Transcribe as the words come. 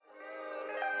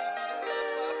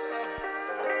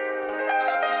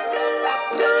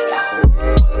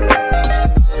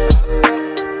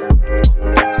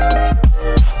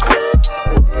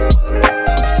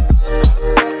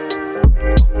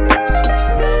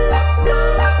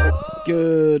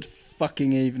Good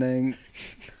fucking evening.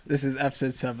 This is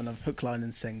episode 7 of Hook, Line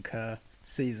and Sinker,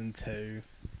 season 2.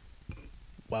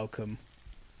 Welcome.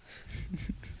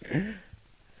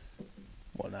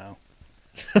 What now?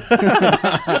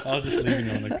 I was just leaving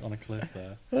you on a cliff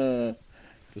there.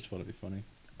 Just thought it'd be funny.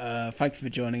 Thank you for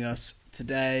joining us.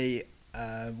 Today,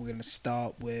 we're going to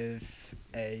start with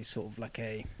a sort of like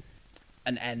an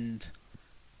end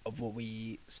of what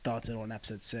we started on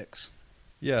episode 6.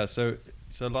 Yeah, so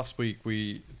last week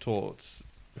we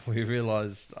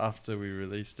realised after we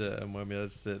released it and when we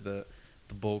edited it that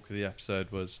the bulk of the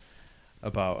episode was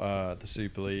about the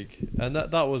Super League, and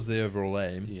that was the overall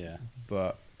aim. Yeah,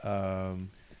 But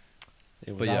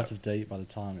it was out of date by the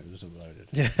time it was uploaded.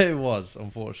 yeah, it was,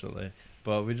 unfortunately.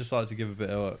 But we just like to give a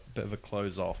bit of a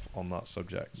close off on that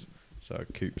subject. So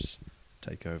Coops,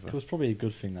 take over. It was probably a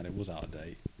good thing that it was out of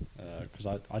date, because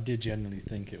I did genuinely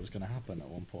think it was going to happen at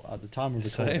one point. At the time of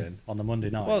recording Same. on the Monday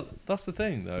night. Well, that's the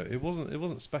thing though. It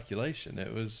wasn't speculation.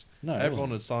 It was no, it everyone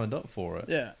wasn't. had signed up for it.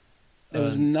 Yeah. There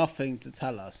was nothing to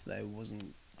tell us that it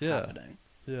wasn't happening.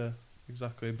 Yeah,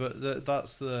 exactly. But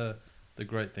that's the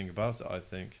great thing about it. I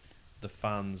think the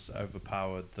fans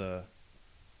overpowered the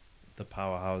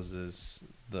powerhouses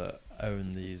that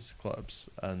own these clubs,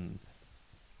 and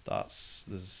that's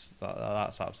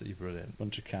absolutely brilliant.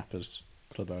 Bunch of cappers,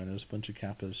 club owners, bunch of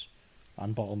cappers,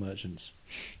 and bottle merchants,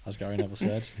 as Gary Neville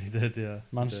said. He did, yeah.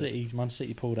 Man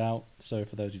City pulled out. So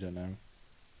for those who don't know,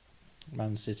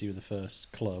 Man City were the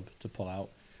first club to pull out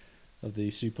of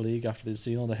the Super League after they'd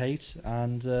seen all the hate,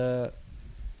 and by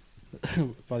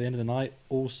the end of the night,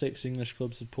 all 6 English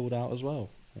clubs had pulled out as well.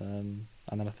 And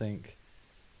then I think,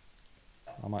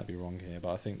 I might be wrong here,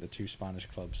 but I think the 2 Spanish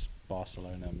clubs,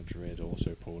 Barcelona and Madrid,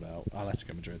 also pulled out.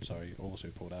 Atletico Madrid, sorry, also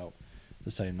pulled out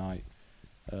the same night.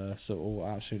 So all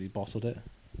absolutely bottled it,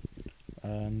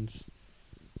 and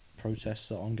protests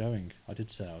are ongoing. I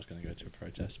did say I was going to go to a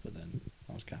protest, but then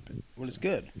I was capping. Well, it's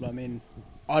good. I mean,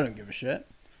 I don't give a shit,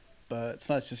 but it's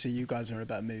nice to see you guys are in a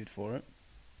better mood for it.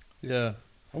 Yeah.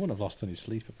 I wouldn't have lost any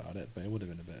sleep about it, but it would have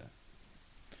been a bit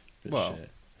Well, shit.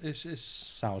 it's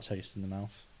Sour taste in the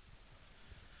mouth.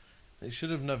 it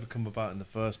should have never come about in the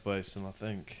first place, and I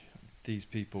think these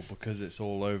people, because it's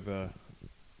all over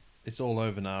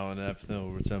now, and everything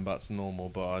will return back to normal.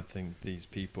 But I think these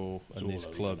people It's and these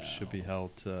all over clubs now. should be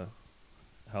held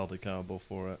accountable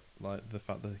for it. Like the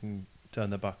fact that they can turn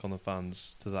their back on the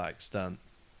fans to that extent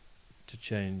to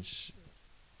change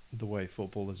the way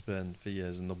football has been for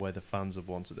years and the way the fans have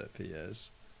wanted it for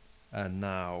years, and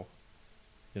now,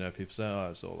 people say, "Oh,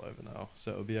 it's all over now,"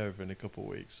 so it'll be over in a couple of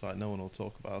weeks. Like no one will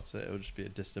talk about it. It'll just be a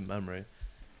distant memory.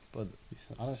 But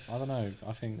I don't know.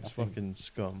 I think fucking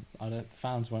scum.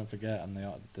 fans won't forget, and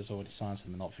there's already signs that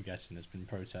they're not forgetting. There's been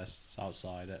protests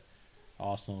outside at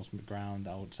Arsenal's ground,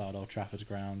 outside Old Trafford's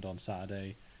ground on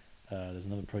Saturday. There's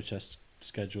another protest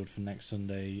scheduled for next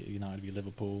Sunday. United v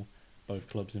Liverpool, both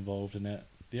clubs involved in it.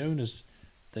 The owners,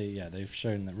 they've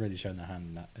really shown their hand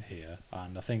in that here,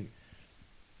 and I think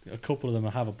a couple of them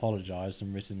have apologised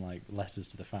and written like letters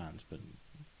to the fans. But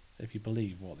if you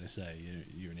believe what they say,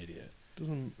 you're an idiot.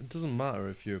 It doesn't matter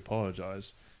if you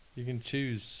apologise. You can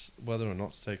choose whether or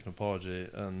not to take an apology.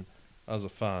 And as a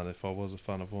fan, if I was a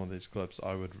fan of one of these clubs,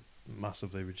 I would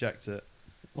massively reject it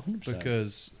 100%.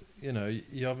 because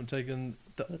you haven't taken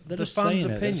They're the just fans'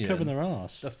 saying it, they're just opinion. covering their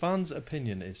arse. The fans'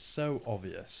 opinion is so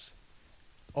obvious.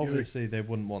 Obviously, they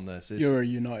wouldn't want this. You're a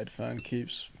United fan,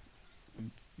 Keeps.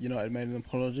 United made an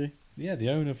apology. Yeah, the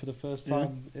owner for the first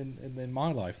time in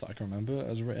my life that I can remember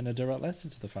has written a direct letter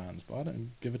to the fans, but I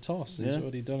don't give a toss. It's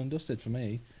already done and dusted for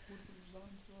me.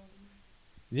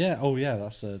 Yeah,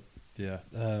 that's Yeah.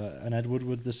 and Ed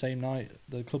Woodward the same night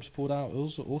the clubs pulled out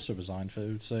also resigned so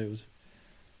it was a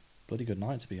bloody good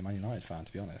night to be a Man United fan,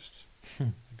 to be honest.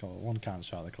 Got 1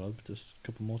 cancer out of the club, just a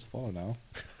couple more to follow now.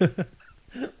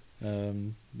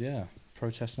 Yeah,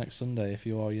 protest next Sunday. If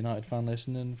you are a United fan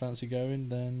listening and fancy going,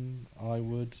 then I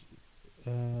would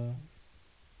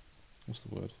what's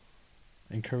the word?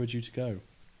 Encourage you to go.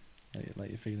 Let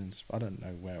your feelings. I don't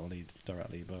know where it will lead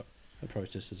directly, but a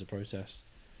protest is a protest.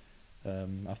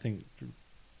 I think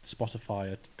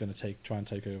Spotify are going to try and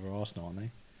take over Arsenal, aren't they?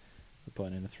 They're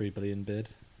putting in a $3 billion bid.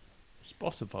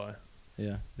 Spotify.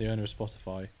 Yeah, the owner of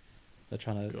Spotify.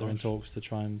 They're in talks to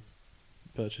try and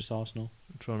purchase Arsenal.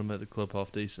 I'm trying to make the club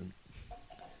half decent.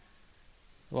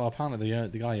 Well, apparently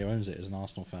the guy who owns it is an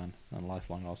Arsenal fan, and a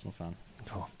lifelong Arsenal fan.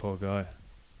 Oh, poor guy.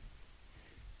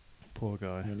 Poor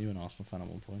guy. Weren't you an Arsenal fan at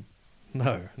one point?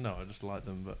 No, I just like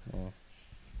them, but Or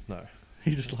no.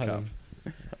 you just like Cap.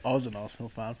 them? I was an Arsenal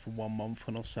fan for 1 month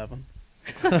when I was 7.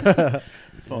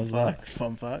 Why's that?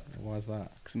 Fun fact. Why is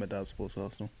that? Because my dad supports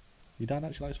Arsenal. Your dad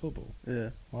actually likes football. Yeah.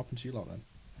 What happened to you lot then?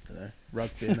 I don't know.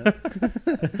 Rugby,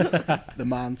 innit? The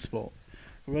man sport.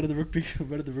 Where did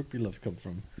the rugby love come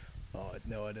from? Oh, I had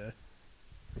no idea.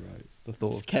 Right. The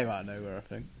thought Just came out of nowhere, I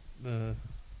think. of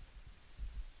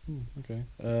Okay.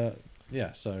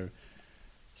 Yeah. So,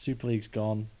 Super League's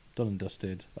gone, done and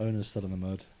dusted. Owners still in the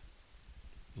mud,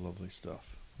 lovely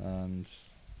stuff. and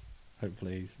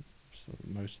hopefully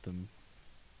most of them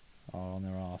are on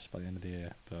their arse by the end of the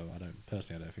year. But I don't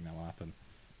think that will happen.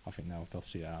 I think they'll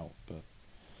see it out. But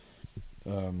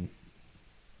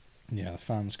yeah, the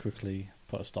fans quickly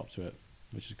put a stop to it,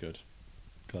 which is good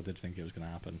because I did think it was going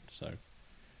to happen. So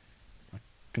I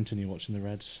continue watching the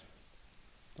Reds.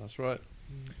 That's right.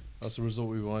 That's the result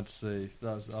we wanted to see.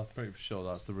 I'm pretty sure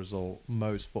that's the result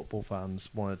most football fans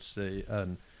wanted to see.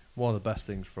 And one of the best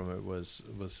things from it was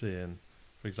seeing,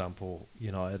 for example,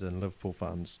 United and Liverpool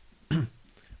fans,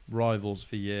 rivals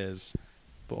for years,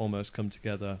 but almost come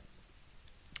together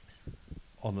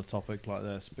on a topic like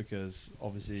this, because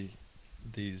obviously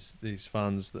these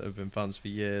fans that have been fans for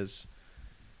years.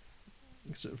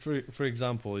 So for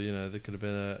example, there could have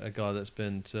been a guy that's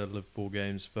been to Liverpool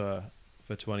games for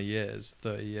 20 years,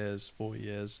 30 years, 40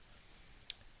 years,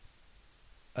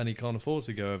 and he can't afford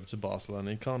to go over to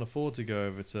Barcelona. He can't afford to go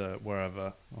over to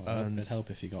wherever. Well, it'd help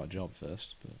if you got a job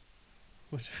first,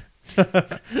 but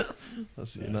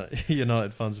that's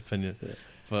United fans' opinion. Yeah.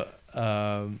 But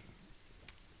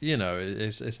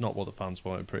it's not what the fans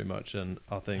wanted, pretty much, and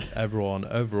I think everyone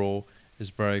overall is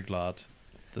very glad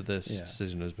that this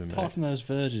decision has been made. Apart from those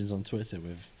virgins on Twitter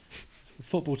with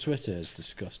football, Twitter is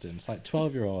disgusting. It's like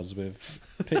 12-year-olds with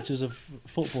pictures of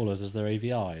footballers as their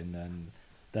AVI, and then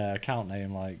their account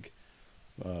name like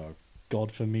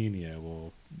God Firmino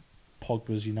or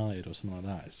Pogba's United or something like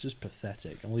that. It's just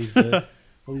pathetic. And all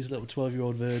these little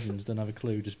 12-year-old virgins don't have a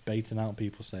clue, just baiting out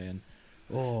people saying,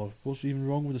 "Oh, what's even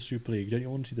wrong with the Super League? Don't you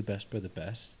want to see the best by the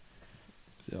best?"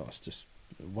 Oh, it's just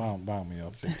wow me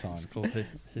up big time. It's called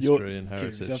history and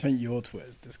heritage. Cubes, I think your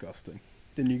Twitter's disgusting.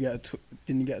 Didn't you get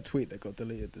a tweet that got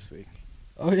deleted this week?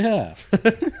 Oh yeah,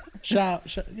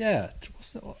 yeah.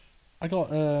 What's that? I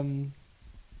got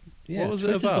yeah. What was it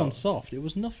Twitter's about? gone soft. It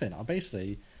was nothing.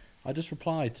 I just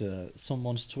replied to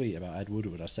someone's tweet about Ed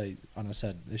Woodward. I said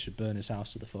they should burn his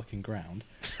house to the fucking ground,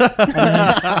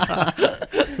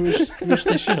 which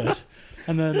they should.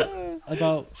 And then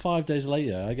about 5 days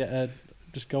later, I get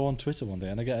just go on Twitter one day,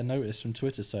 and I get a notice from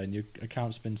Twitter saying your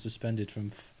account's been suspended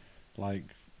from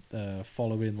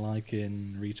following,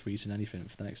 liking, retweeting anything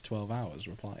for the next 12 hours,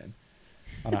 replying.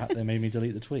 And they made me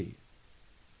delete the tweet.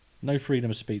 No freedom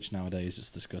of speech nowadays.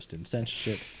 It's disgusting.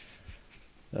 Censorship.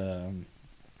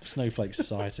 Snowflake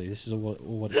society. This is all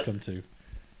what it's come to.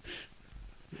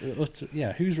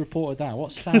 Yeah, who's reported that?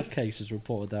 What sad case has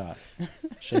reported that?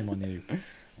 Shame on you.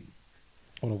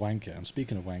 What a wanker. And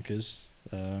speaking of wankers,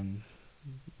 I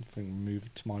think we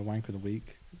move to my wanker of the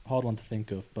week. Hard one to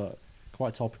think of, but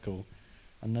quite topical.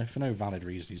 And for no valid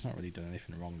reason. He's not really done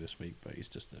anything wrong this week, but he's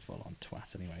just a full-on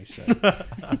twat anyway. So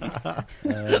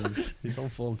he's on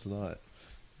form tonight.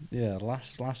 Yeah,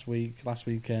 last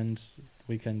weekend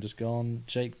just gone.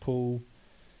 Jake Paul,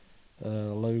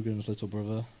 Logan's little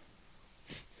brother,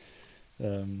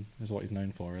 is what he's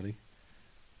known for, really.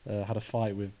 Had a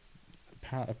fight with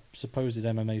a supposed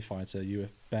MMA fighter,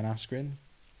 Ben Askren.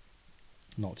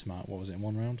 Knocked him out. What was it, in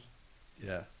one round?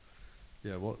 Yeah.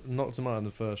 What knocked him out in the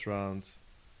first round?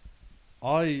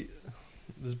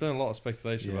 There's been a lot of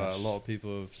speculation about it. A lot of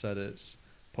people have said it's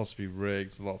possibly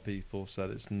rigged. A lot of people have said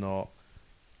it's not.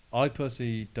 I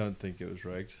personally don't think it was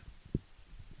rigged,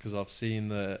 because I've seen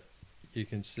that you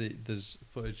can see there's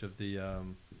footage of the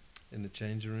in the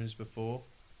changing rooms before,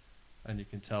 and you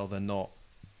can tell they're not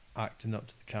acting up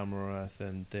to the camera or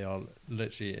anything. They are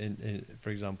literally in for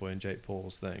example, in Jake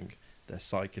Paul's thing, they're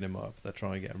psyching him up. They're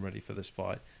trying to get him ready for this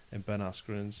fight. In Ben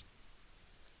Askren's,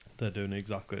 they're doing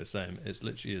exactly the same. It's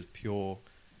literally as pure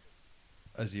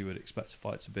as you would expect a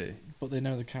fight to be. But they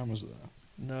know the cameras are there.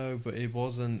 No, but it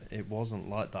wasn't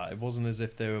like that. It wasn't as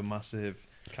if they were massive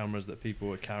cameras that people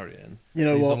were carrying. You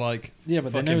know These what? are like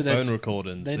But they know phone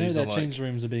recordings. They know These their are change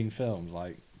rooms are being filmed.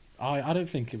 Like, I don't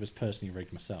think it was personally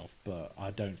rigged myself, but I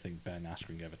don't think Ben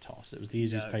Askren gave a toss. It was the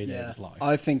easiest payday of his life.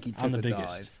 I think he took And the a biggest.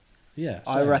 dive. Yeah,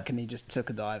 I reckon he just took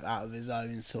a dive out of his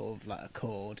own sort of like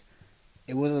accord.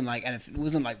 It wasn't like anything. It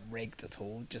wasn't like rigged at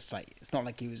all. Just like it's not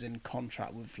like he was in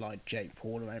contract with like Jake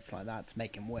Paul or anything like that to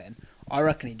make him win. I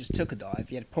reckon he just took a dive.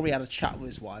 He probably had a chat with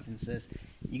his wife and says,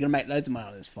 "You're gonna make loads of money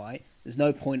out of this fight. There's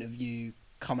no point of you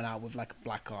coming out with like a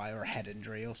black eye or a head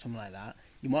injury or something like that.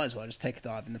 You might as well just take a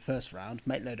dive in the first round,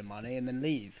 make a load of money, and then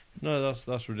leave." No,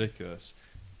 that's ridiculous.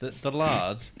 The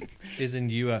lad is in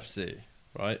UFC.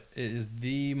 right? It is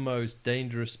the most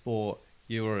dangerous sport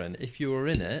you are in. If you are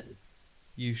in it,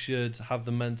 you should have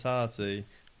the mentality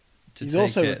to He's take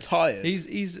also it. retired.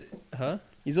 Huh?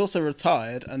 He's also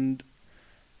retired, and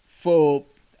for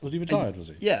Was he retired? Was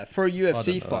he? yeah, for a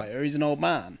UFC know. fighter, he's an old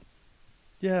man.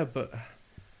 Yeah, but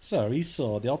So he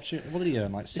saw the opportunity. What did he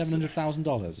earn? Like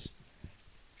 $700,000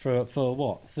 for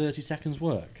what? 30 seconds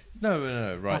work.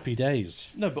 no, right. Happy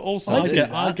days. No, but also I'd do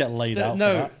that. I'd get laid out.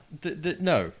 no, For that.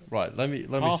 no. Right. Let me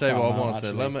Half say that what I amount, want to say.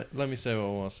 actually. Let me say what I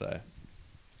want to say.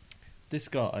 This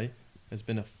guy has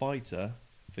been a fighter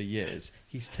for years.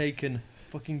 He's taken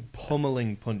fucking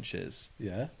pummeling punches.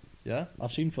 Yeah, Yeah.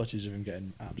 I've seen footage of him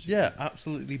getting absolutely. Yeah,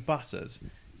 absolutely battered.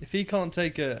 If he can't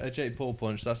take a Jake Paul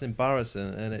punch, that's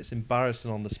embarrassing, and it's embarrassing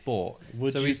on the sport.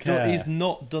 Would so you he's care? he's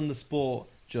not done the sport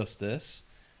justice,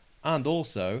 and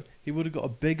also he would have got a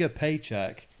bigger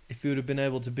paycheck if he would have been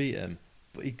able to beat him,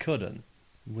 but he couldn't.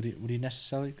 Would he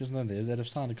necessarily? Because no, they'd have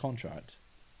signed a contract.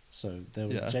 So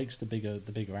Yeah. Jake's the bigger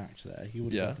actor there. He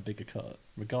would have Yeah. got the bigger cut,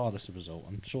 regardless of result.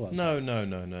 I'm sure that's No. I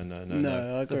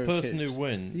The agree with person Kipps. who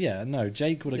wins. Yeah, no,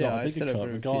 Jake would have Yeah, got I a still bigger cut,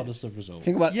 agree with regardless of result.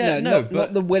 Think about Yeah, no, but-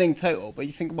 not the winning total, but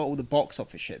you think about all the box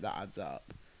office shit that adds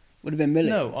up. Would have been millions.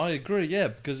 No, I agree. Yeah,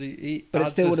 because he But it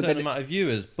adds still a would have certain been- amount of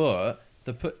viewers. But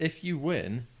if you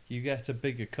win, you get a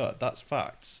bigger cut. That's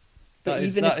facts. But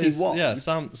even if he won- yeah,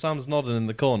 Sam's nodding in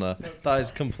the corner. That is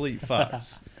complete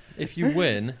facts. If you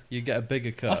win, you get a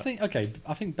bigger cut.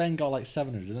 I think Ben got like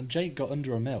 700, and Jake got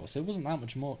under $1 million, so it wasn't that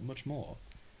much more.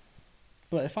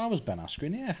 But if I was Ben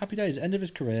Askren, yeah, happy days. End of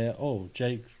his career. Oh,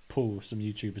 Jake Paul, some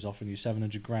YouTubers offering you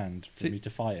 $700,000 for See- me to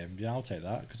fight him. Yeah, I'll take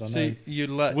that because I know. See, you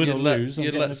let win you or let lose, I'm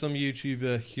you getting let a- some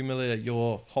YouTuber humiliate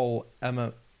your whole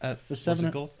For what's seven-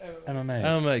 it called? MMA.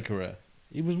 MMA career.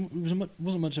 He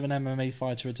wasn't much of an MMA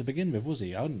fighter to begin with, was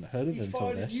he? I hadn't heard of him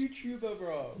until this. YouTuber,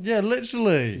 bro. Yeah,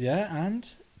 literally. Yeah, and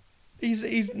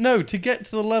He's no, to get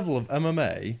to the level of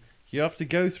MMA, you have to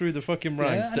go through the fucking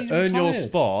ranks and to he's earn your retired.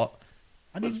 spot.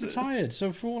 he's retired.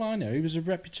 So for all I know, he was a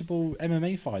reputable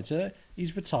MMA fighter.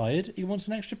 He's retired. He wants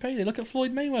an extra payday. Look at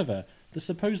Floyd Mayweather,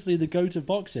 supposedly the goat of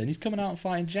boxing. He's coming out and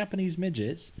fighting Japanese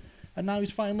midgets, and now he's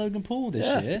fighting Logan Paul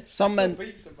this year. Some men,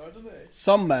 Beats him, though, doesn't he?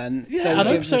 some men Yeah, don't I'd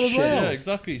hope give so a as shit. well. Yeah,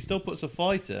 exactly. He still puts a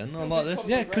fight in. Still Unlike big this.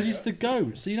 Conor Yeah, because he's McGregor. the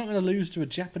goat. So you're not going to lose to a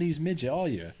Japanese midget, are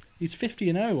you? He's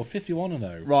 50-0 or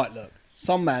 51-0. Right, look.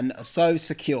 Some men are so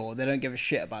secure they don't give a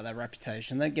shit about their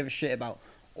reputation. They don't give a shit about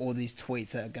all these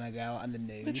tweets that are going to go out in the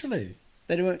news. Literally.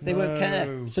 They won't care.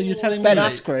 No. So you're telling Ben me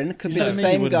Askren could be You're the telling me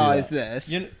you same wouldn't do guy that? as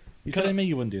this. You kn- you're can I- telling me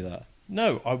you wouldn't do that.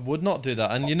 No, I would not do that.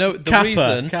 And you know the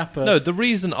Kappa. No, the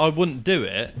reason I wouldn't do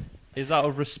it is out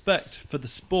of respect for the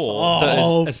sport Oh,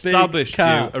 that has established big you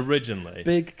cap. originally.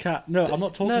 Big cat. No, I'm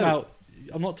not talking No. about.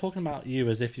 I'm not talking about you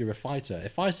as if you're a fighter.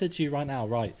 If I said to you right now,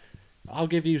 right, I'll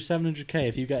give you 700k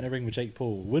if you get in a ring with Jake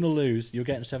Paul. Win or lose, you're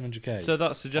getting 700k. So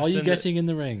that's Are suggesting you that- getting in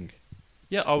the ring?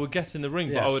 yeah, I would get in the ring,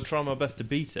 but I Yes. would try my best to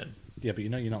beat him. Yeah, but you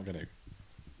know you're not going to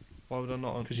Why would I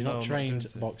not? because you're No, not I'm trained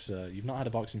going to. boxer. You've not had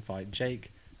a boxing fight.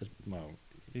 Jake has. Well,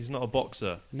 He's not a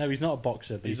boxer. no, he's not a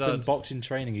boxer, but he's He's done had- boxing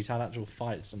training. He's had actual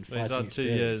fights and But he's fighting had 2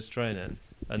 experience. years training,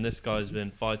 and this guy's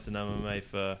been fighting MMA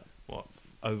for what,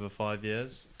 over 5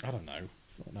 years. I don't know.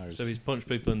 God knows. So he's punched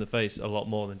people in the face a lot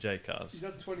more than Jake He's has.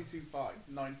 had 22 fights,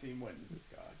 19 wins, this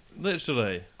guy.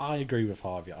 Literally. I agree with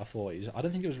Harvey. I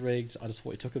don't think it was rigged. I just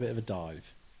thought he took a bit of a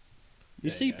dive. You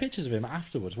There see you go. pictures of him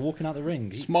afterwards walking out the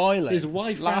ring. Smiling, His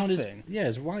wife round his laughing.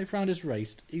 his wife round his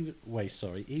waist.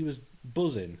 He was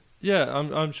buzzing. Yeah,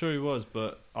 I'm sure he was,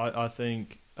 but I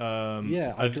think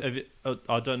Yeah,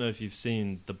 I don't know if you've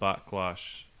seen the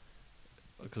backlash,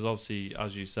 because obviously,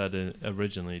 as you said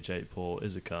originally, Jake Paul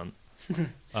is a cunt,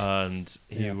 and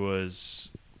he Yeah.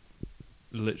 was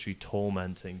literally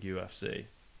tormenting UFC,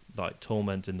 like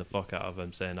tormenting the fuck out of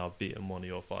him, saying I've beaten one of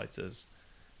your fighters,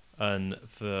 and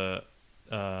for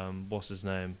what's his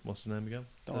name again?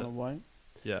 Donald White.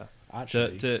 Yeah,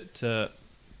 Actually, to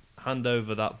hand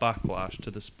over that backlash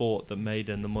to the sport that made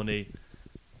him the money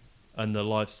and the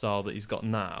lifestyle that he's got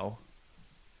now,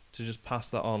 to just pass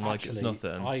that on like it's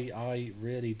nothing. I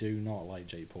really do not like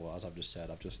Jake Paul, as I've just said.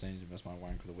 I've just named him as my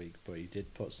wank of the week, but he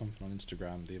did put something on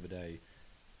Instagram the other day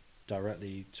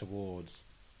directly towards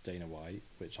Dana White,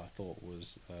 which I thought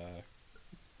was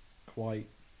quite.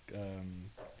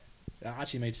 It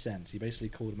actually made sense. He basically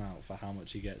called him out for how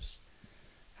much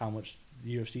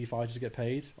UFC fighters get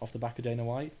paid off the back of Dana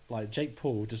White. Like Jake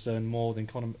Paul just earned more than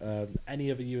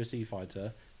any other UFC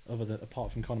fighter,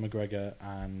 apart from Conor McGregor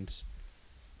and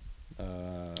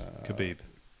Khabib.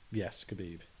 Yes,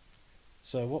 Khabib.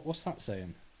 So what's that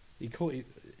saying?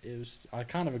 it was. I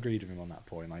kind of agreed with him on that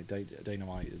point. Like Dana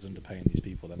White is underpaying these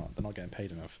people. They're not getting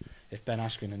paid enough. If Ben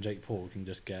Askren and Jake Paul can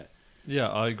just get. Yeah,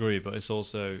 I agree, but it's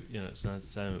also, it's an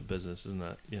entertainment business, isn't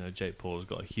it? Jake Paul's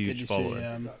got a huge Did you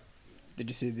following. did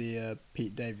you see the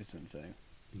Pete Davidson thing?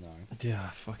 No. Yeah,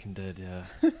 I fucking did, yeah.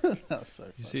 That's so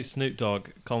funny. You see Snoop Dogg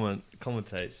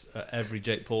commentates at every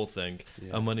Jake Paul thing,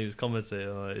 Yeah. and when he was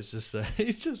commentating on it,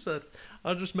 he just said,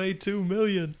 I just made 2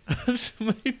 million. I just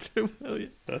made 2 million.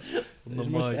 On It's the the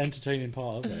most mic, entertaining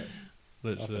part of it. I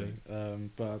literally.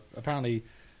 think. But apparently,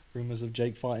 rumours of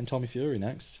Jake fighting Tommy Fury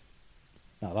next.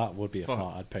 Now that would be a Fuck.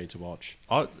 fight I'd pay to watch.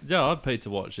 I'd pay to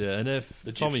watch it, and if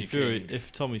The Tommy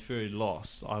Gypsy Fury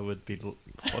lost, I would be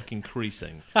fucking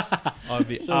creasing. I'd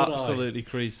be So would I. absolutely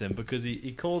creasing, because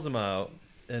he calls him out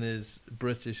in his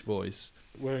British voice.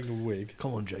 Wearing a wig.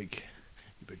 Come on, Jake,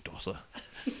 you big dosser.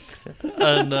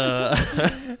 and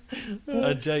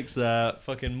and Jake's there,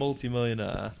 fucking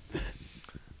multi-millionaire.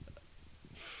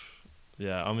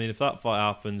 Yeah, I mean, if that fight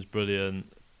happens,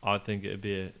 brilliant. I think it'd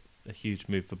be a huge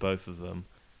move for both of them.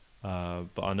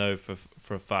 But I know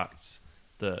for a fact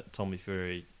that Tommy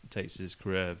Fury takes his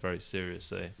career very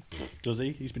seriously. Does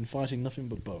he? He's been fighting nothing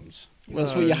but bums. Well,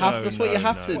 that's what you have. That's what you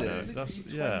have to no. do. That's-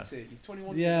 He's yeah. 20. He's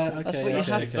 21 Yeah, years old. That's okay, what you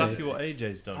okay, have That's to exactly do. what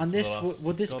AJ's done. And for this the last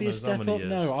would this God be a knows how step many up? years.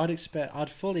 No, I'd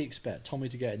fully expect Tommy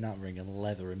to get in that ring and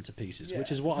leather him to pieces, which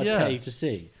Yeah. is what I'd Yeah. pay to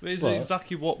see. It's But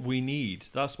exactly what we need.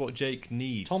 That's what Jake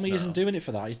needs. Tommy now. isn't doing it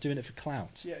for that. He's doing it for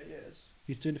clout. Yeah, he is.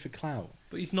 He's doing it for clout.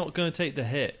 But he's not going to take the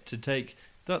hit to take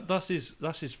that. That's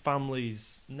his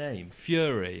family's name,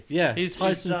 Fury. Yeah, Is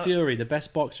Tyson that- Fury, the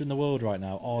best boxer in the world right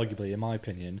now, arguably, in my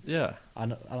opinion. Yeah.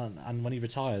 And when he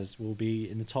retires, will be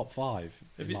in the top 5,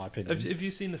 in my opinion. Have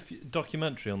you seen the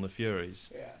documentary on the Furies?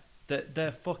 Yeah.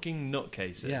 They're fucking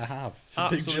nutcases. Yeah, I have.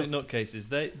 Absolute nutcases.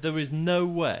 There is no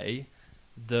way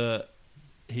that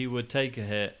he would take a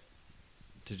hit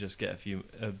to just get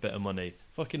a bit of money.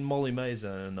 Fucking Molly Mays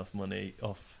earned enough money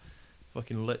off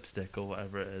fucking lipstick or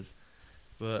whatever it is.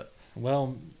 But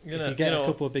Well, You if know- you get you know- a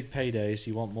couple of big paydays,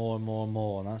 you want more and more and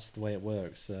more, and that's the way it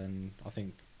works. And I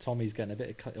think Tommy's getting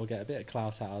he'll get a bit of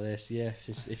clout out of this. Yeah,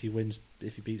 if he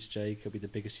beats Jake, it'll be the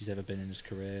biggest he's ever been in his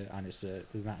career, and it's a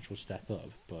natural step up.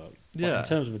 But Yeah. in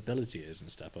terms of ability, it isn't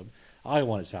a step up. I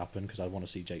want it to happen because I want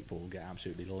to see Jake Paul get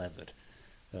absolutely leathered.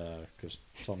 Because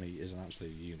Tommy is an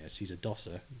absolute unit. He's a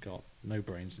dosser, got no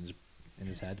brains in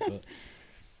his head, but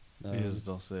he is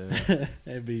docile.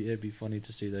 it'd be funny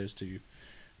to see those two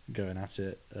going at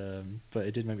it. But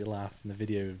it did make me laugh. In the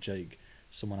video of Jake,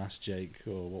 someone asked Jake,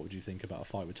 "Oh, what would you think about a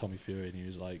fight with Tommy Fury?" And he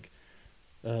was like,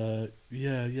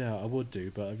 yeah, I would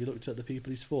do, but have you looked at the people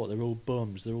he's fought? They're all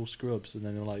bums, they're all scrubs." And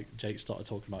then like Jake started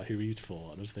talking about who he'd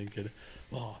fought, and I was thinking,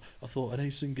 "Oh, I thought an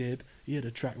Asen Gibb, he had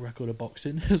a track record of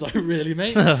boxing." I was like, "Really,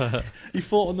 mate?" He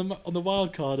fought on the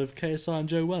wild card of KSI and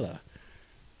Joe Weller,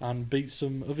 and beat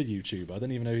some other YouTuber. I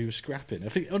didn't even know he was scrapping. I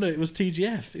think, oh no, it was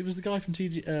TGF. It was the guy from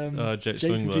Jake Jake from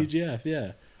Swingler. TGF.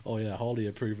 Yeah. Oh yeah, Harley,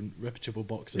 a proven reputable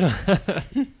boxer.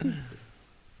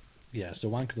 Yeah. So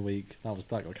wank of the week. That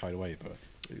got carried away, but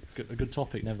a good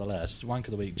topic nevertheless. Wank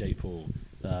of the week, Jake Paul.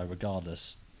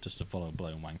 Regardless, just to follow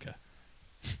blown wanker.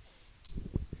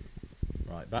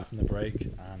 Right, back from the break,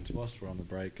 and whilst we're on the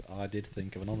break, I did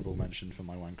think of an honourable mention for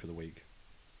my wank of the week.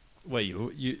 Wait,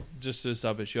 you just to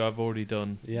establish, you have already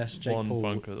done Yes, Jake one Paul.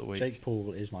 wanker of the week. Jake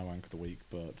Paul is my wank of the week,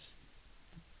 but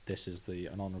this is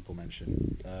an honourable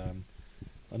mention.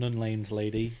 An unnamed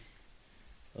lady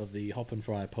of the Hop and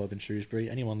Fry pub in Shrewsbury.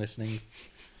 Anyone listening,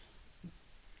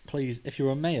 please, if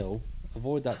you're a male,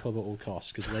 avoid that pub at all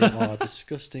costs because they are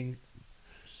disgusting,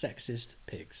 sexist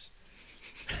pigs.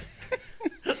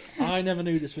 I never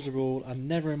knew this was a rule, and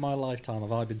never in my lifetime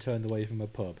have I been turned away from a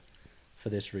pub for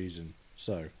this reason.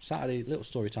 So, Saturday, little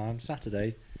story time.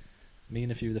 Saturday, me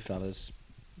and a few of the fellas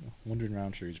wandering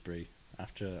around Shrewsbury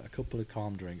after a couple of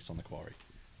calm drinks on the quarry.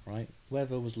 Right?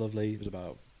 Weather was lovely. It was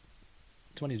about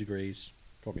 20 degrees.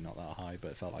 Probably not that high,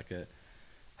 but it felt like it.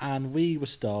 And we were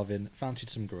starving, fancied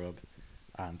some grub,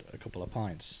 and a couple of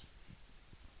pints.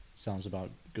 Sounds about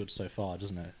good so far,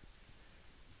 doesn't it?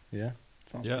 Yeah?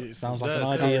 Sounds Yeah. beautiful. Sounds like Yeah, an it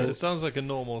sounds- ideal... It sounds like a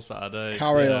normal Saturday.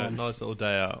 Carry Yeah, on. Nice little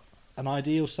day out. An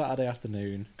ideal Saturday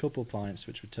afternoon, couple of pints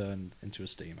which would turn into a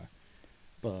steamer.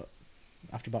 But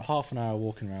after about half an hour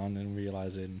walking around and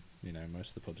realising, most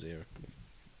of the pubs here are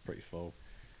pretty full,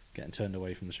 getting turned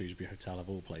away from the Shrewsbury Hotel of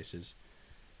all places,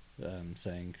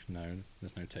 saying, no,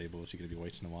 there's no tables, you're going to be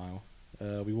waiting a while.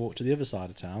 We walked to the other side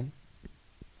of town,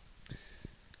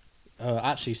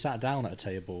 actually sat down at a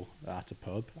table at a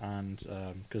pub, and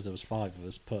because there was 5 of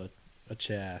us, put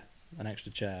an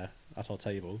extra chair at our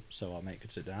table so our mate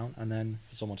could sit down, and then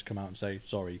for someone to come out and say,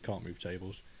 "Sorry, you can't move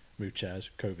tables, move chairs,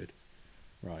 COVID."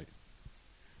 Right.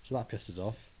 So that pissed us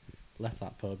off. Left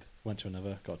that pub, went to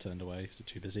another, got turned away, so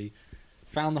too busy.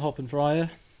 Found the Hop and Fryer,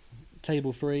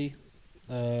 table free.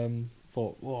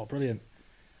 Thought, oh, brilliant.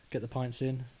 Get the pints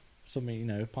in. Something, you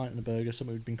know, a pint and a burger,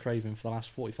 something we'd been craving for the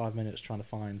last 45 minutes trying to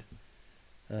find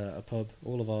a pub.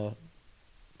 All of our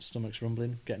stomachs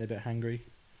rumbling, getting a bit hangry.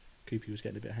 Koopy was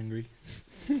getting a bit hangry.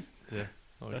 Yeah,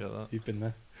 I get that. You've been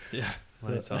there. Yeah,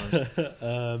 many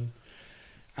times.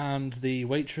 And the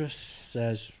waitress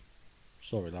says,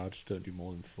 sorry lads, don't do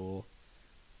more than 4.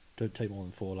 Don't take more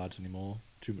than 4 lads anymore.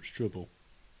 Too much trouble.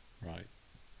 Right.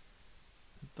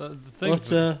 The thing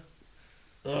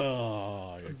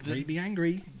It made me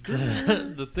angry.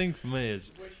 the thing for me is,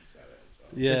 The way she said it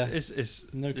as well. Yeah. it's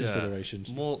No yeah, considerations.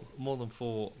 more than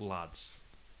 4 lads.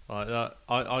 Like that,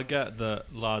 I get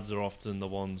that lads are often the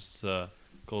ones to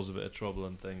cause a bit of trouble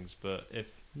and things, but if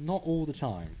Not all the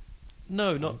time.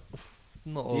 no, not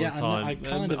all Yeah, the I time. know- I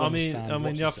kind of I mean, understand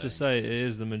what you you're have to say it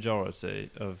is the majority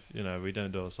of, you know, we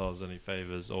don't do ourselves any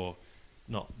favors, or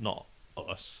not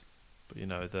us, but you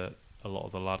know that a lot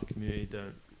of the lad community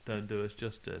don't do us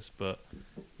justice. But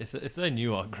if they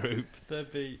knew our group,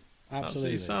 they'd be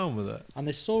absolutely sound with it. And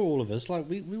they saw all of us. Like,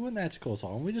 we weren't there to cause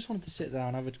harm. We just wanted to sit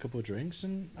down, have a couple of drinks,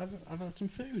 and have some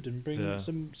food and bring Yeah.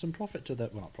 some profit to their...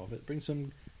 Well, not profit. Bring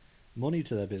some money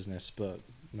to their business. But,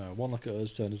 no, one look at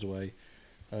us, turned us away.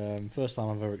 First time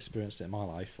I've ever experienced it in my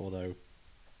life, although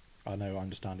I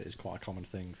understand it is quite a common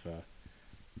thing for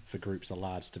groups of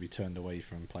lads to be turned away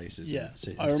from places. Yeah,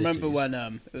 in I remember cities. when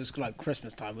it was like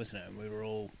Christmas time, wasn't it? And we were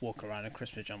all walking around in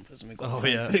Christmas jumpers, and we got Oh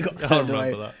yeah, we got I turned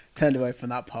remember away, that. turned away from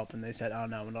that pub, and they said, "Oh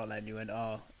no, we're not letting you in."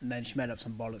 Oh, and then she made up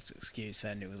some bollocks excuse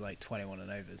saying it was like 21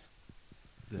 and overs.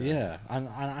 Yeah, and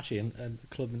actually,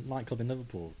 nightclub in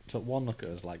Liverpool took one look at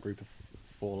us, like group of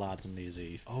 4 lads on New Year's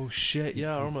Eve. Oh shit!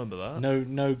 Yeah, I remember that.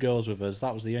 No girls with us.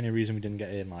 That was the only reason we didn't get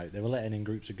in. Like, they were letting in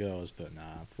groups of girls, but nah,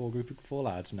 4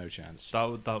 lads, no chance.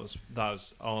 That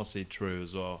was honestly true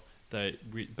as well.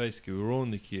 We were all in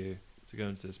the queue to go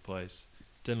into this place,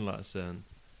 didn't let us in,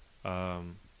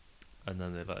 and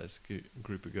then they let this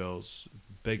group of girls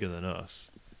bigger than us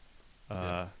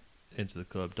into the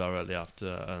club directly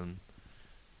after. And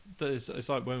it's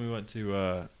like when we went to.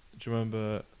 Do you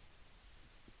remember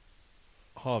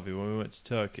Harvey when we went to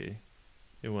Turkey?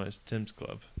 We went to Tim's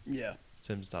club. Yeah,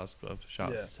 Tim's dad's club.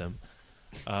 Shout Yeah. out to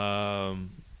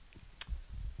Tim.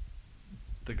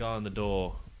 The guy on the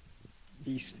door.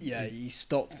 he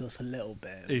stopped us a little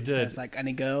bit. He He did. says, like,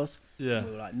 any girls? Yeah. And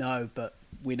we were like, no, but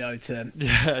we know Tim.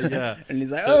 Yeah, yeah. And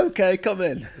he's like, So- oh, okay, come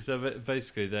in. So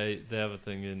basically, they have a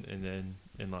thing in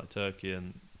like Turkey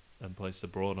and places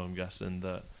abroad. I'm guessing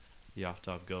that you have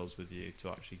to have girls with you to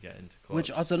actually get into clubs.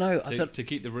 Which I don't know. To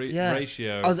keep the Yeah.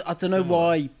 ratio. I don't know similar.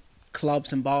 why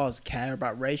clubs and bars care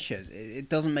about ratios. It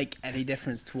doesn't make any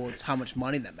difference towards how much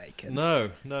money they're making.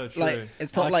 No, true. Like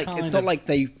it's not I like kind it's not of- like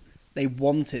they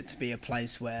want it to be a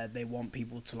place where they want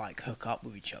people to like hook up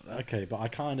with each other. Okay, but I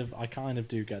kind of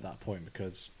do get that point,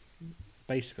 because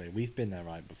basically we've been there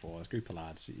right before as a group of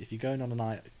lads. If you're going on a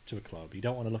night to a club, you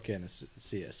don't want to look in and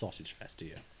see it a sausage fest, do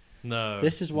you? No.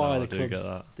 This is why no, the I do clubs. get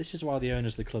that. This is why the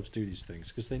owners of the clubs do these things,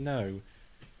 because they know,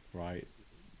 right?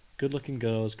 Good-looking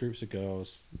girls, groups of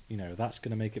girls. You know, that's going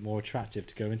to make it more attractive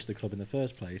to go into the club in the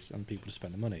first place and people to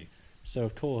spend the money. So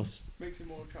of course, Makes it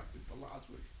more attractive for lads,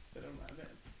 which they don't let them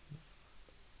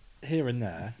in. here and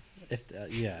there,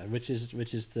 which is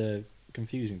the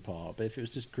confusing part. But if it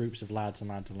was just groups of lads and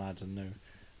lads and lads and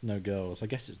no girls, I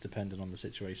guess it's dependent on the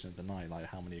situation of the night, like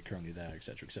how many are currently there,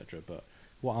 etc., etc. But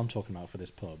what I'm talking about for this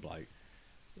pub, like,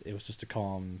 it was just a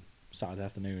calm Saturday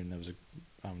afternoon. There was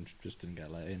just didn't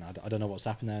get let in. I don't know what's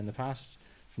happened there in the past.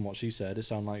 From what she said, it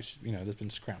sounded like there's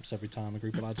been scraps every time a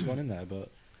group of lads have gone in there.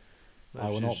 But I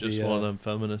will She's not just be one of them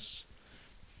feminists.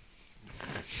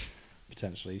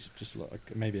 potentially just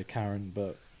like maybe a Karen,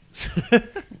 but.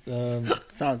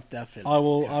 Sounds definitely. I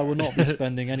will not be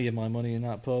spending any of my money in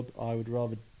that pub. I would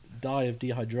rather die of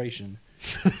dehydration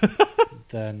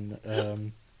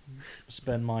than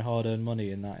spend my hard-earned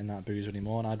money in that booze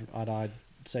anymore. And I'd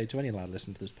say to any lad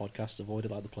listening to this podcast, avoid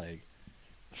it like the plague.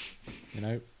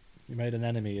 You made an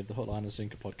enemy of the Hook, Line and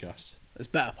Sinker podcast. There's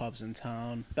better pubs in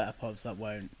town. Better pubs that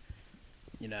won't,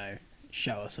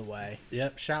 show us away.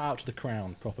 Yep. Shout out to the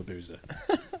Crown, proper boozer.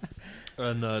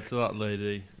 And to that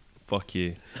lady, fuck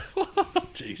you.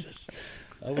 Jesus.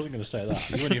 I wasn't going to say that.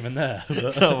 You weren't even there.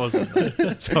 But. That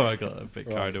wasn't. Sorry, I got a bit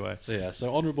Right. carried away.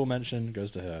 So honourable mention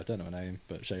goes to her. Don't know her name,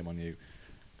 but shame on you.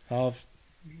 Harv,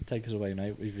 take us away,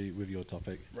 mate, with your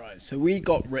topic. Right. So we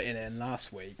got written in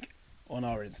last week on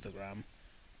our Instagram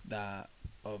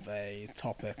of a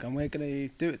topic, and we're going to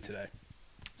do it today.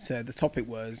 So the topic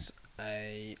was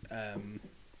a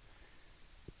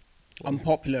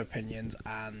unpopular opinions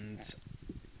and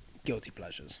guilty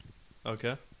pleasures.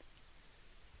 Okay.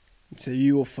 So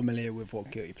you're familiar with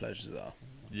what guilty pleasures are?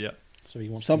 Yeah. So he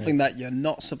wants Something that you're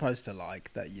not supposed to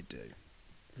like that you do.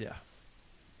 Yeah.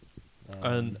 to,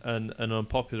 And an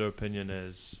unpopular opinion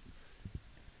is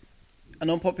An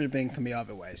unpopular opinion can be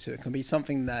either way. So it can be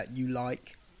something that you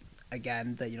like,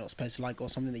 again, that you're not supposed to like, or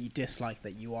something that you dislike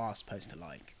that you are supposed to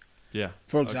like. yeah.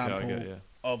 For Okay, example, I get you.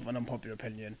 of an unpopular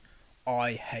opinion,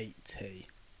 I hate tea.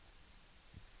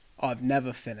 I've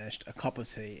never finished a cup of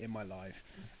tea in my life.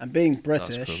 And being That's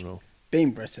British, criminal.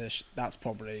 that's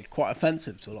probably quite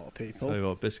offensive to a lot of Tell people. you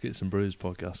what, Biscuits and Brews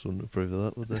podcast wouldn't approve of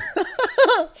that, would they?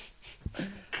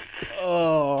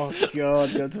 Oh,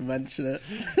 God, you have to mention it.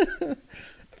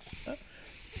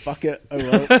 Fuck it, oh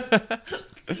well.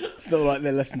 It's not like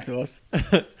they listen to us.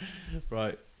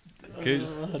 Right.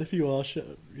 Goose. and if you are,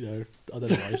 I don't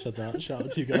know why I said that. Shout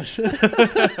out to you guys.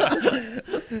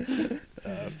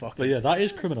 Fuck But it. yeah, that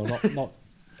is criminal. Not.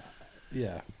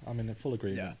 Yeah, I'm in full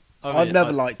agreement. Yeah. I I've mean,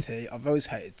 never liked tea. I've always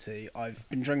hated tea. I've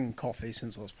been drinking coffee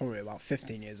since I was probably about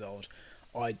 15 years old.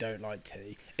 I don't like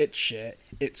tea. It's shit.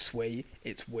 It's sweet.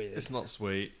 It's weird. It's not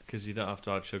sweet because you don't have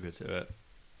to add sugar to it.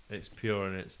 It's pure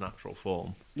in its natural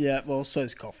form. Yeah, well,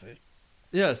 so's coffee.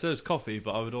 Yeah, so is coffee,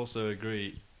 but I would also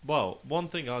agree. Well, one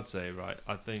thing I'd say, right,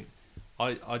 I think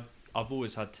I've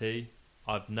always had tea.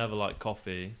 I've never liked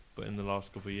coffee, but in the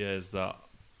last couple of years that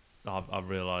I've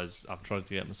realised I've tried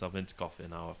to get myself into coffee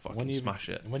and now I fucking smash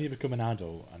it. When you become an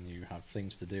adult and you have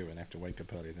things to do and have to wake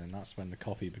up early, then that's when the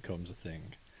coffee becomes a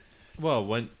thing. Well,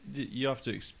 when you have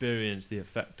to experience the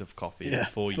effect of coffee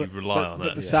before you but- rely on but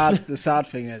it. the sad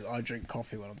thing is, I drink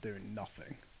coffee when I'm doing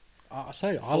nothing. I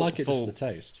say I Full- like it just full- for the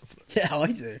taste. Yeah, I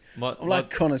do. I'm like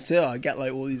connoisseur. I get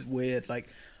like all these weird like,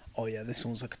 oh yeah, this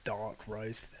one's like a dark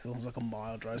roast. This one's like a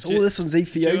mild roast. Do you- Oh, this one's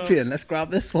Ethiopian. Let's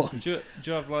grab this one. Do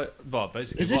you have like, well,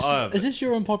 basically Is what I have? this is this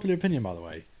your unpopular opinion, by the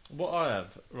way? What I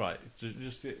have, right?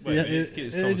 Just wait, Yeah, we need to keep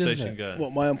this it is, isn't conversation it? going.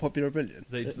 What, my unpopular opinion?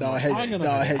 They- No, I hate. Hang on a No,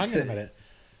 I minute, hate hang on a tea. minute.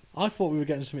 I thought we were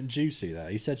getting something juicy there.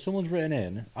 He said someone's written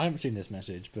in. I haven't seen this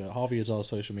message, but Harvey is our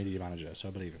social media manager, so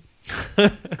I believe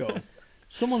him. Go on.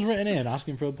 Someone's written in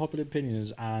asking for unpopular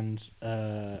opinions and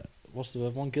what's the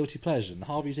one, guilty pleasure. And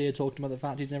Harvey's here talking about the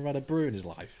fact he's never had a brew in his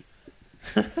life.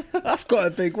 That's quite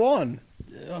a big one.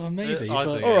 Maybe, I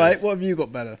but think All it right, is. what have you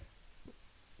got better?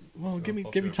 well, give me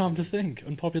Unpopular time to think.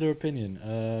 Unpopular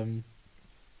opinion.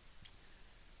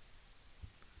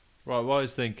 Right, what I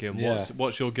was thinking, Yeah.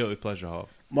 what's your guilty pleasure, Harv?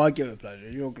 My guilty pleasure.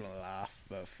 You're gonna laugh,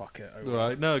 but fuck it. Oh, well.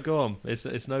 Right, no, go on. It's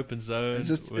an open zone. It's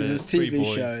this with TV three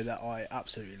boys. show that I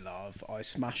absolutely love. I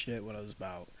smashed it when I was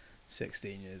about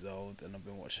 16 years old, and I've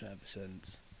been watching it ever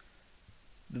since.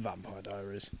 The Vampire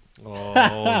Diaries. Oh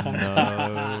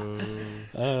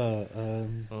no!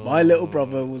 My little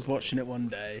brother was watching it one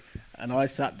day, and I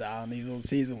sat down. He was on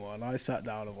season 1. I sat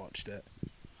down and watched it,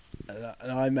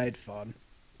 and I made fun.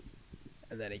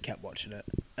 And then he kept watching it,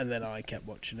 and then I kept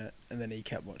watching it, and then he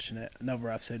kept watching it. Another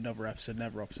episode. I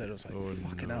was like, Oh,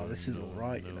 fucking no, hell, this is no, all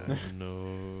right, you no, know.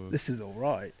 No. This is all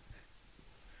right.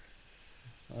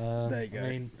 There you go. I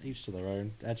mean, each to their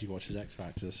own. Edgy watches X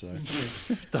Factor, so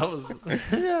That was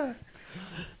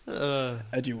yeah.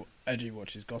 Edgy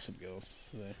watches Gossip Girls.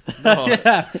 So. No,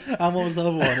 yeah. And what was the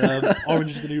other one?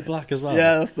 Orange is the New Black as well.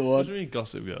 Yeah, that's the What do one. you mean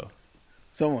Gossip Girl?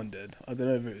 Someone did. I don't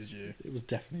know if it was you. It was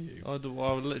definitely you. I would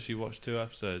literally watch 2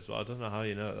 episodes, but I don't know how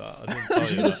you know that. I didn't You tell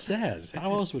should you have that. said.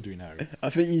 How else would we know? I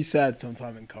think you said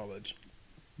sometime in college.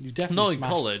 You definitely Not in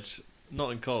smashed, college.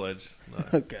 Not in college. No.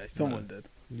 Okay, someone did.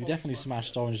 You definitely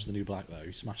smashed Orange is the New Black, though.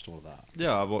 You smashed all of that.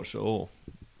 Yeah, I watched it all.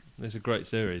 It's a great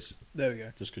series. There we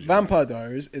go. Just because Vampire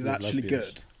Diaries is With actually lesbians.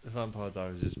 good. The Vampire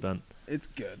Diaries is bent. It's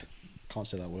good. Can't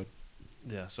say that word.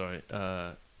 Yeah, sorry.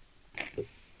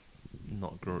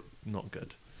 Not good.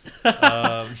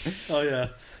 Um, Oh, yeah.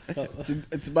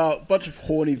 It's about a bunch of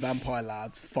horny vampire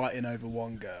lads fighting over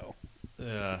one girl.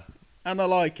 yeah. And I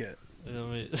like it. I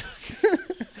mean,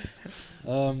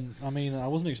 I mean, I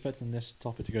wasn't expecting this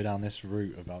topic to go down this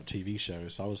route about TV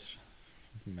shows. I was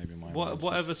maybe my mind's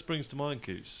whatever just- springs to mind,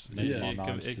 Goose. Maybe Yeah. my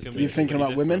mind's just Are you thinking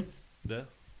about women? Yeah.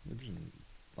 It doesn't-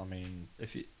 I mean,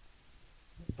 If you,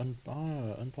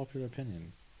 unpopular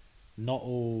opinion. Not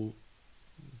all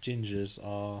gingers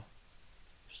are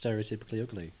stereotypically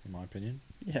ugly, in my opinion.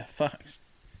 Yeah, facts.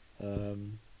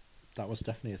 That was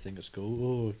definitely a thing at school.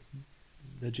 Oh,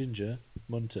 the ginger,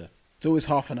 munter. It's always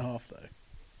half and half, though.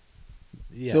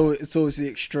 Yeah. It's always the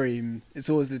extreme. It's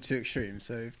always the two extremes.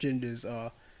 So if gingers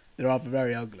are, they're either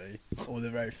very ugly or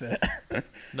they're very fit.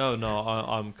 no,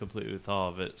 I'm completely with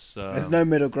Harv. It's There's no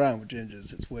middle ground with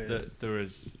gingers. It's weird. there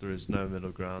is no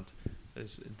middle ground.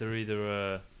 They're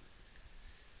either a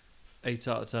 8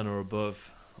 out of 10 or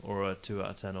above, or a 2 out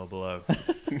of 10 or below.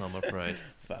 I'm afraid.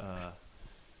 Facts.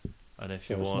 And if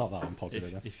So you it's want, not that unpopular.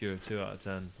 then. if you're a 2 out of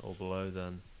 10 or below,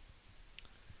 then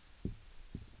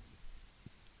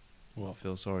I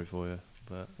feel sorry for you.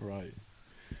 But Right.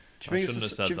 Do you think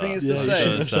it's the, do you think it's Yeah, the you same?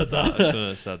 I shouldn't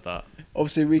have said that.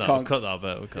 Obviously, we No, can't. We'll cut that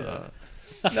bit. We'll cut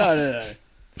that. No.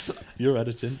 You're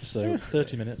editing, so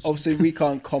 30 minutes. Obviously, we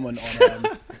can't comment on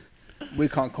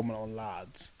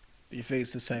lads. But you think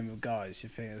it's the same with guys? You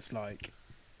think it's like,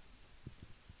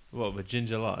 What, with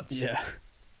ginger lads? yeah.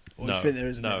 Or do No, you think there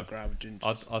is a bit no. of grab with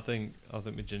gingers? I think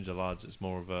with ginger lads it's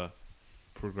more of a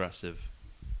progressive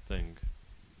thing,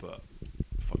 but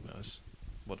fuck knows.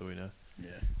 What do we know?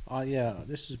 Yeah. Yeah,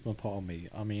 this is my part of me.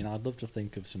 I mean, I'd love to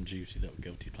think of some juicy little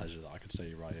guilty pleasure that I could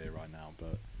say right here, right now,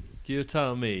 but You're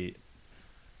telling me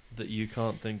that you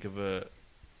can't think of a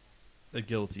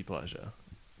guilty pleasure?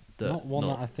 not one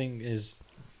that I think is.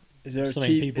 Is there a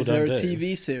Something people is there a don't do.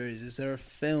 TV series? Is there a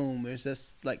film? Or is there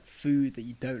like food that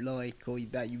you don't like or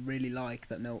that you really like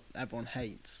that everyone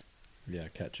hates? Yeah,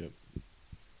 ketchup.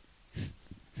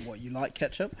 What, you like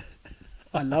ketchup?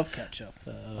 I love ketchup.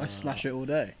 I smash it all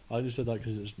day. I just said that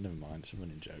because it's never mind. It's a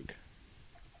running joke.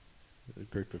 A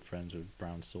group of friends with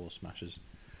brown sauce smashers.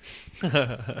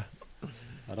 I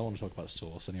don't want to talk about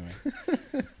sauce anyway.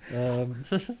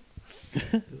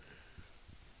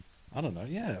 I don't know.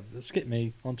 Yeah, skip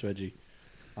me onto edgy.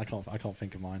 I can't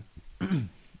think of mine.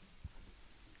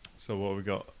 So what have we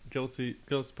got? Guilty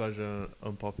pleasure,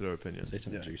 unpopular opinion. Say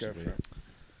something Yeah, juicy. go for it.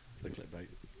 The clickbait.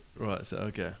 Right. So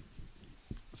okay.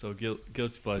 So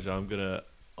guilty pleasure. I'm gonna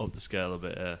up the scale a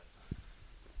bit here.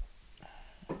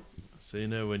 So you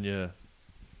know when you're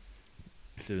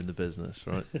doing the business,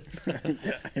 right?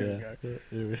 Here we go.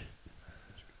 Yeah.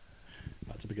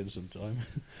 Had to begin sometime.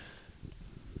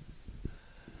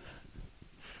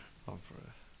 Oh,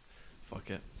 fuck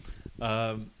it.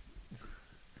 There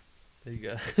you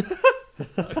go.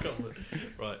 I can't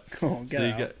believe- right. Come on, get So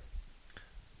you out. get.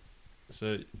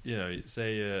 So you know,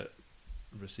 say you're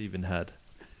receiving head.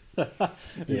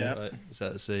 Yeah. Right.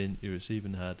 Set the scene. You're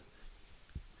receiving head.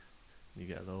 You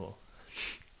get a little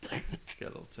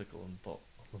tickle on the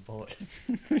bollocks.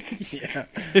 Yeah.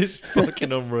 It's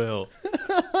fucking unreal.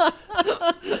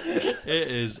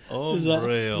 It is unreal. Is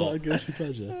that a guilty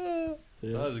pleasure?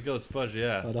 Yeah. That was a good pleasure,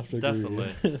 yeah. I'd have to agree with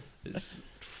definitely. It's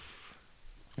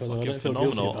Although I fucking don't feel guilty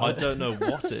phenomenal. about I it. don't know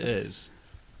what it is.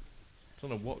 I don't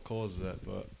know what causes it,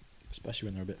 but Especially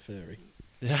when they're a bit furry.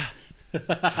 yeah.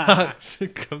 Facts.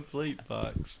 Complete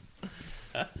facts.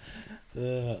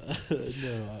 No,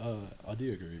 I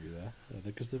do agree with you there.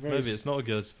 Because they're very. Maybe it's not a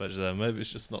guilty pleasure there. Maybe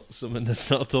it's just not something that's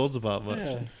not talked about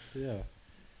much. Yeah.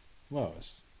 Well,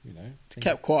 it's, It's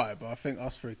kept quiet, but I think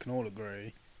us three can all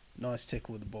agree. Nice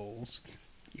tickle with the balls.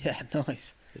 Yeah,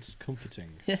 nice. It's comforting.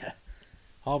 Yeah.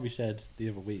 Harvey said the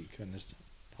other week, and as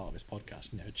part of his podcast,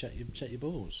 check your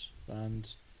balls, and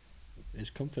it's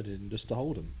comforting just to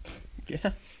hold them.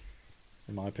 Yeah.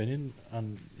 In my opinion,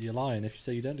 and you're lying if you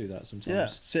say you don't do that sometimes. Yeah.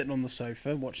 Sitting on the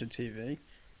sofa, watching TV.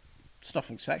 There's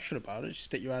nothing sexual about it. Just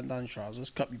stick your hand down your trousers,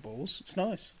 cup your balls. It's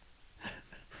nice.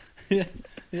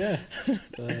 Yeah.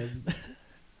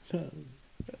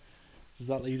 Does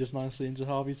that lead us nicely into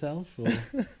Harvey's health?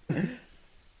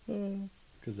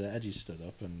 Because Edgy stood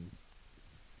up and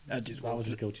Edgy's that was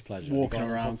his guilty pleasure. walking Got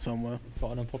an around somewhere.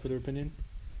 Got an unpopular opinion?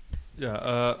 Yeah,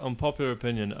 unpopular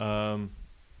opinion.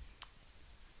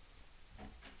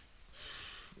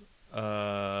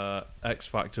 X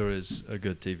Factor is a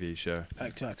good TV show.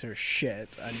 Actor is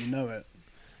shit, and you know it.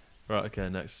 Right, okay,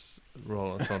 next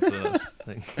roll us onto the next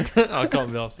thing. I can't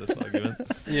be asked this argument.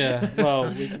 Yeah.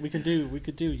 Well, we could do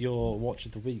your watch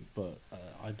of the week, but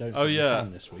I don't. Oh think we yeah.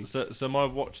 can this week. So my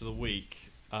watch of the week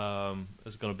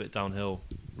has gone a bit downhill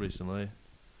recently.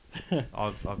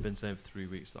 I've been saying for 3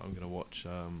 weeks that I'm going to watch.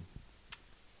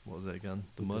 What was it again?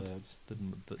 The Mud. Birds. The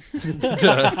Dirt.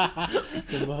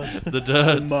 The mud. The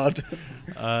Dirt. The mud.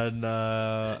 And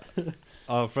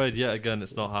I'm afraid yet again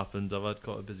it's not happened. I've had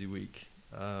quite a busy week.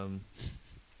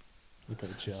 Look at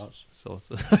the charts. Sort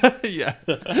of. Yeah.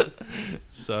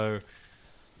 So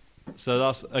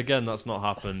that's not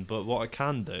happened. But what I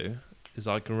can do is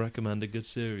I can recommend a good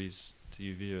series to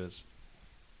you viewers.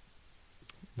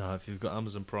 Now, if you've got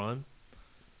Amazon Prime,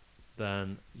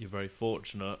 then you're very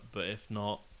fortunate. But if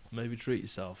not, maybe treat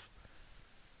yourself.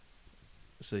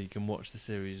 So you can watch the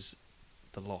series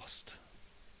The Lost.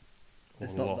 Or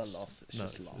It's not The Lost, it's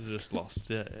just Lost. It's just Lost,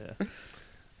 yeah.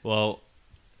 Well,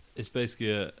 it's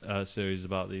basically a series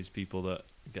about these people that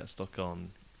get stuck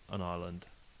on an island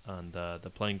and the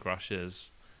plane crashes.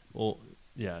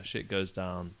 Shit goes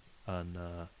down and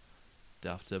they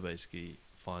have to basically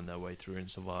find their way through and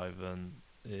survive, and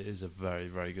it is a very,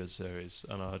 very good series,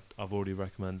 and I've already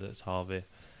recommended it to Harvey.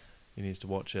 He needs to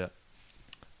watch it.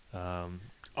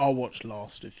 I'll watch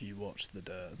Lost if you watch The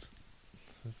Dirt.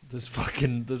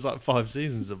 There's like 5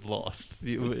 seasons of Lost.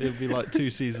 It'll be like 2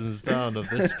 seasons down of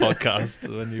this podcast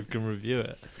when you can review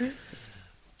it.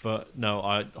 But no,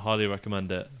 I highly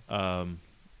recommend it. And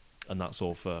that's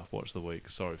all for Watch of the Week.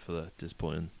 Sorry for the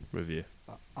disappointing review.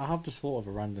 I have just thought of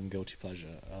a random guilty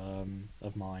pleasure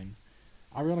of mine.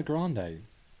 Ariana Grande.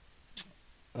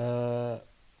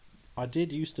 I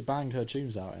did used to bang her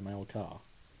tunes out in my old car.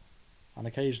 And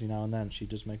occasionally, now and then, she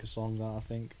does make a song that I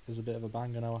think is a bit of a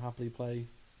banger, and I will happily play,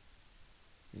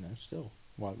 still,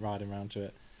 while riding around to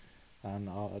it. And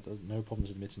I no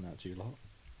problems admitting that to you lot.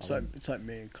 It's like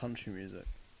me and country music.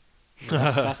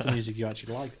 That's the music you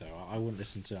actually like, though. I wouldn't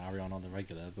listen to Ariana on the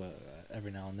regular, but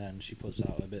every now and then she puts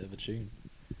out a bit of a tune.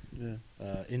 Yeah.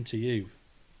 Into You,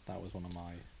 that was one of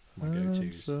my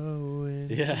go-tos. So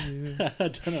Yeah, I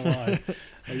don't know why.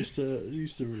 I used to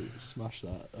really smash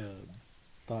that.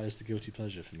 That is the guilty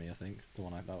pleasure for me. I think the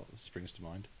one that springs to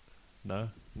mind. No,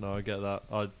 I get that.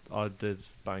 I did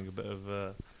bang a bit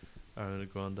of Ariana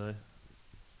Grande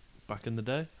back in the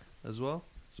day as well,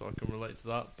 so I can relate to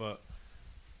that. But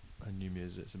new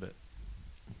music's a bit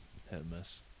hit and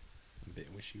miss. A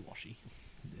bit wishy-washy.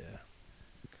 Yeah.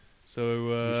 So,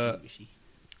 Wishy-washy.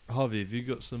 Harvey, have you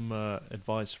got some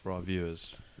advice for our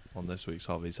viewers on this week's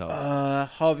Harvey's Help?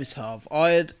 Harvey's Half.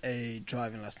 I had a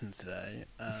driving lesson today,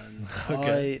 and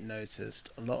Okay. I noticed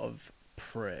a lot of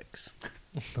pricks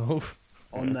Oh,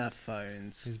 on their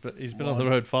phones. he's been on the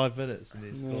road 5 minutes and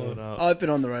he's fallen out. I've been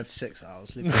on the road for 6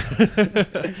 hours.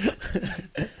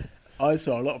 I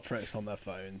saw a lot of pricks on their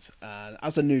phones, and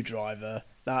as a new driver,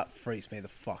 that freaks me the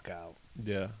fuck out.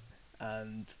 Yeah.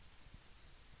 And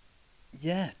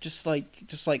yeah, just like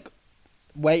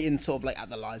waiting sort of like at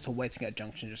the lights or waiting at a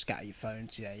junction, just get out your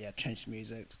phones. Yeah, change the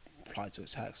music, reply to a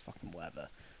text, fucking whatever.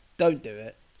 Don't do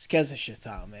it. Scares the shit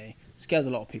out of me. Scares a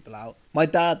lot of people out. My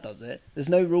dad does it. There's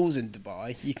no rules in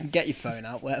Dubai. You can get your phone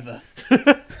out, whatever. You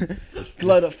can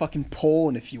load up fucking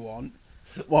porn if you want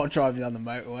while driving down the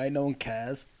motorway. No one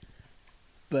cares.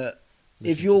 But if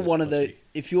Listen you're to this one of pussy.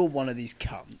 if you're one of these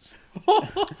cunts,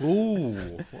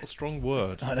 Ooh, what a strong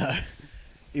word. I know,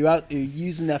 you're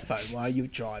using their phone while you're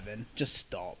driving, just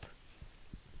stop.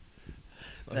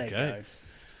 There you Okay. go. You're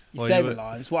Well, saving you were-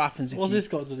 lives. What happens if What's you... this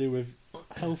got to do with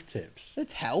health tips?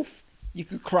 It's health. You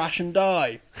could crash and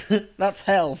die. That's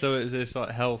health. So it's like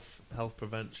health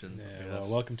prevention. I Yeah, well, guess.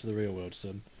 welcome to the real world,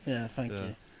 son. Yeah, thank Yeah.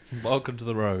 you. Welcome to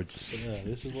the roads. So, yeah,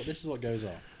 this is what goes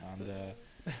on, and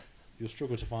you'll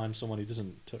struggle to find someone who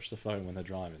doesn't touch the phone when they're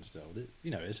driving. Still,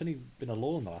 it's only been a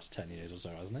law in the last 10 years or so,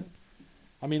 hasn't it?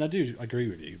 I mean, I do agree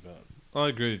with you, but I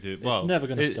agree with you. It's Well, never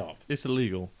gonna stop. It's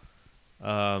illegal,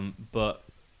 but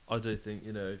I do think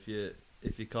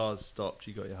if your car's stopped,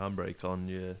 you got your handbrake on,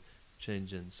 you're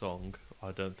changing song.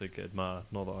 I don't think it'd matter.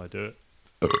 Not that I do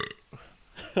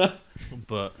it,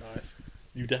 but Nice.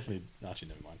 you definitely actually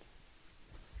never mind.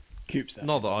 Coops that.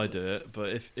 not that I do it.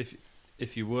 But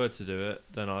if you were to do it,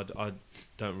 then I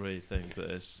don't really think that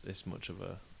it's much of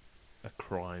a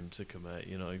crime to commit.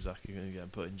 You're not exactly going to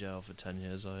get put in jail for 10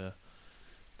 years, are you?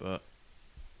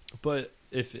 But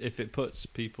if it puts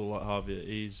people like Harvey at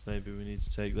ease, maybe we need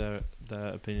to take their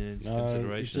opinion into No, he's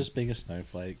consideration. just being a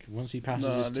snowflake. Once he passes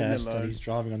No, his leave me test and alone. he's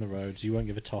driving on the roads, you won't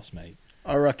give a toss, mate.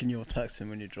 I reckon you're texting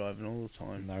when you're driving all the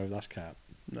time. No, that's cap.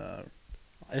 No.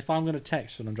 If I'm going to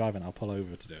text when I'm driving, I'll pull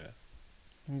over to do it.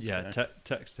 Yeah, Okay.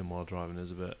 texting while driving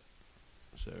is a bit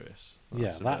serious.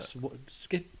 That's what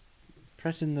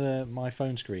pressing my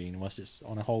phone screen whilst it's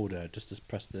on a holder just to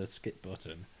press the skip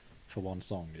button for one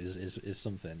song is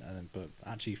something, but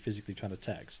actually physically trying to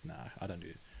text, nah, I don't do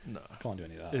it. no. I can't do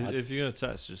any of that. If you're gonna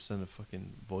text, just send a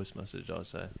fucking voice message. I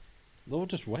say. Or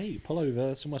just wait, pull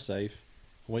over somewhere safe,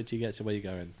 wait till you get to where you're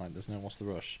going. Like, what's the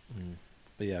rush? Mm.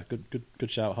 But yeah,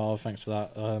 good shout, Harv. Thanks for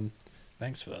that.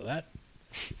 Thanks for that.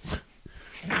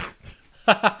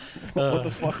 What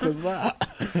the fuck was that?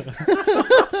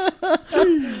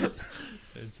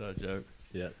 Inside joke.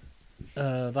 Yeah.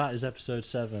 That is episode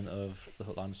 7 of the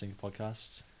Hook, Line and Sinker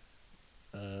podcast.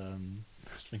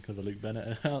 Let's think of the Luke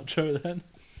Bennett outro then.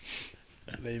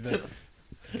 Leave it.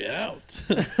 Get out.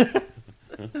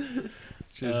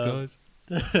 Cheers, Um, guys.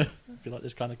 If you like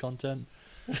this kind of content,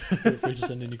 feel free to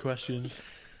send in your questions.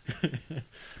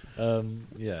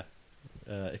 Yeah.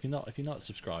 If you're not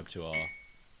subscribed to our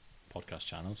podcast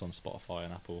channels on Spotify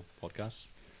and Apple Podcasts,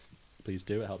 please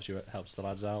do. It helps the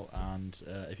lads out. And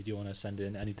if you do want to send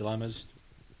in any dilemmas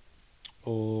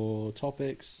or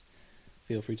topics,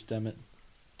 feel free to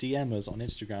DM us on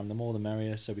Instagram. The more the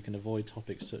merrier, so we can avoid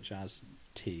topics such as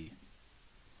tea.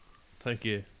 Thank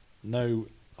you. No,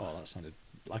 oh, that sounded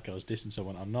like I was dissing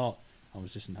someone. I'm not. I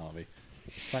was dissing Harvey.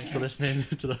 Thanks for listening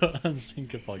to the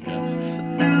Unsinker podcast.